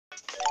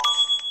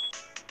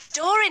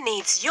Dora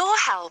needs your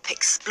help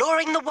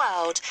exploring the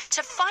world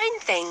to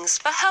find things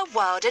for her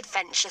World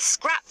Adventure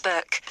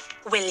scrapbook.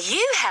 Will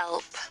you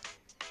help?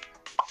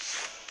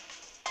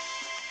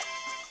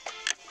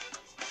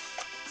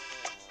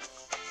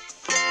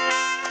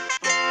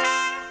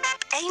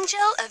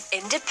 Angel of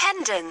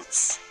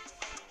Independence.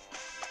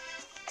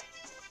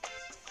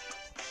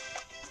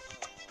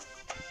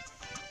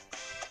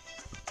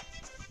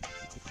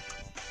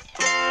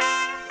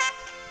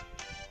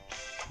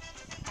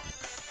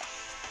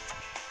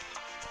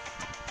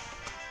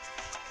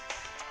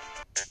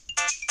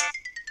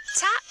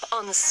 Tap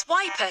on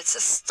Swiper to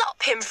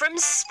stop him from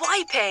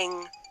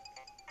swiping.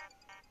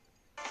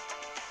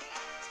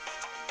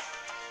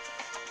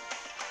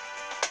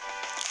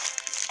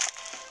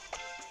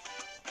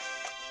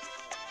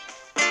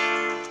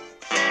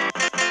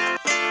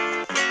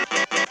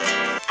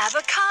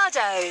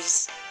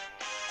 Avocados.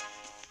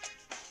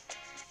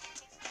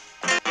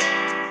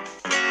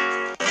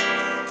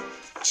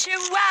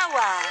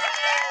 Chihuahua.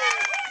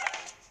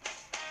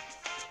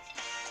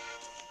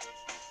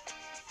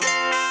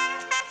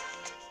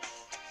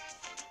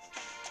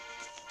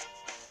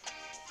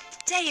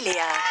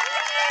 Dahlia.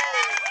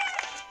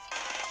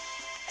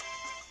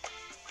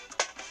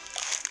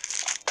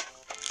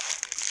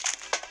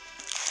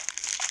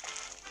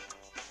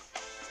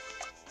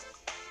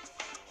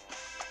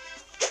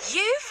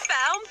 You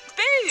found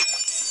boots.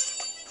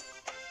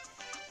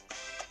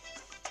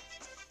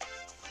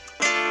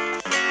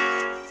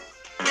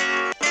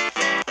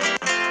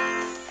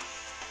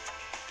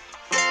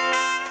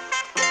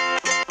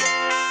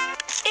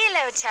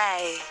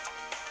 Elote.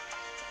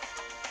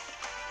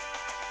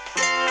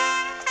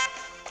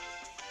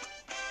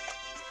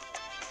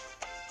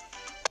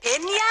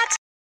 Piñata.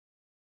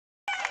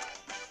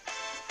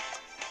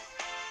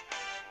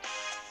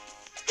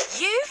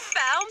 You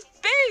found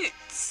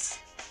boots.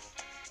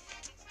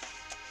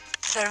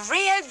 The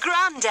Rio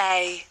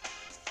Grande.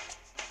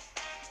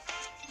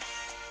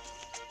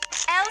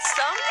 El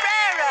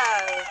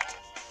sombrero.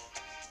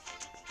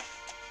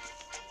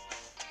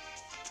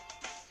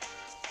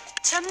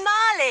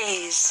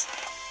 Tamales.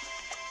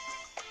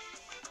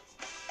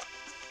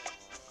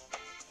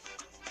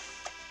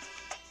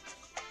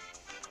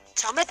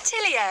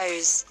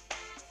 Tomatillos.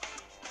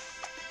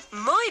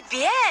 Muy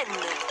bien.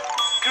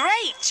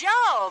 Great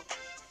job.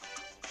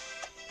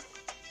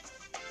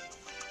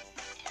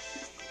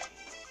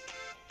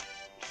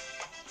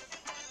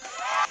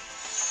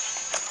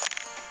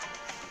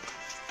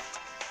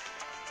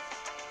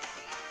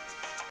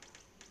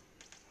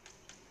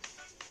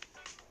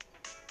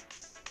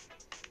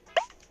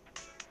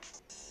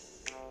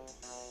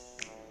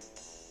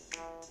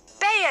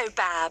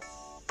 Baobab.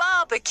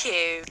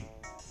 Barbecue.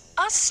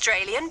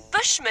 Australian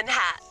bushman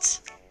hat.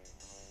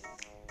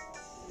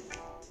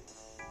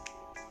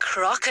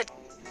 Crocodile.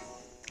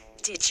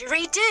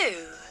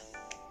 Didgeridoo.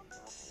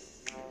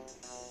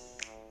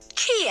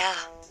 Kia.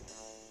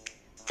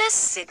 The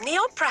Sydney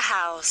Opera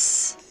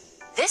House.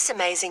 This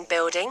amazing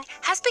building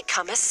has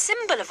become a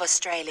symbol of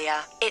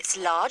Australia. Its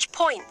large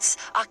points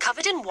are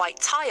covered in white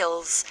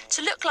tiles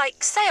to look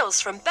like sails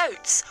from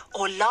boats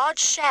or large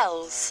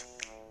shells.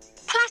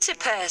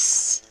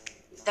 Platypus.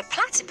 The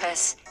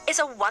platypus is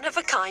a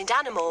one-of-a-kind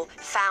animal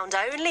found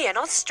only in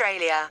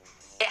Australia.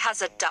 It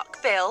has a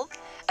duck bill,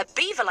 a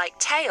beaver-like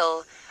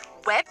tail,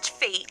 webbed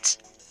feet,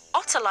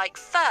 otter-like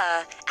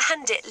fur,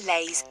 and it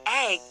lays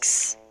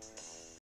eggs.